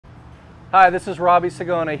Hi, this is Robbie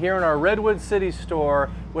Sagona here in our Redwood City store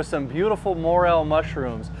with some beautiful morel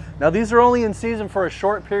mushrooms. Now these are only in season for a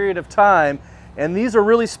short period of time, and these are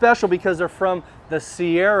really special because they're from the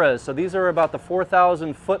Sierras. So these are about the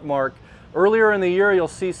 4,000 foot mark. Earlier in the year you'll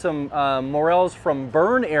see some morels from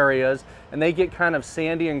burn areas, and they get kind of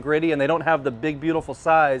sandy and gritty, and they don't have the big beautiful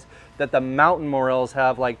size that the mountain morels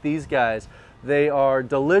have like these guys. They are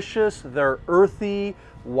delicious, they're earthy,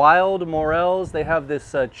 wild morels. They have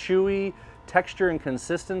this chewy texture and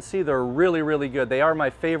consistency. They're really, really good. They are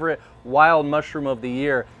my favorite wild mushroom of the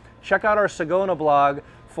year. Check out our Sagona blog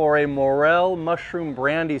for a morel mushroom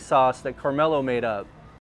brandy sauce that Carmelo made up.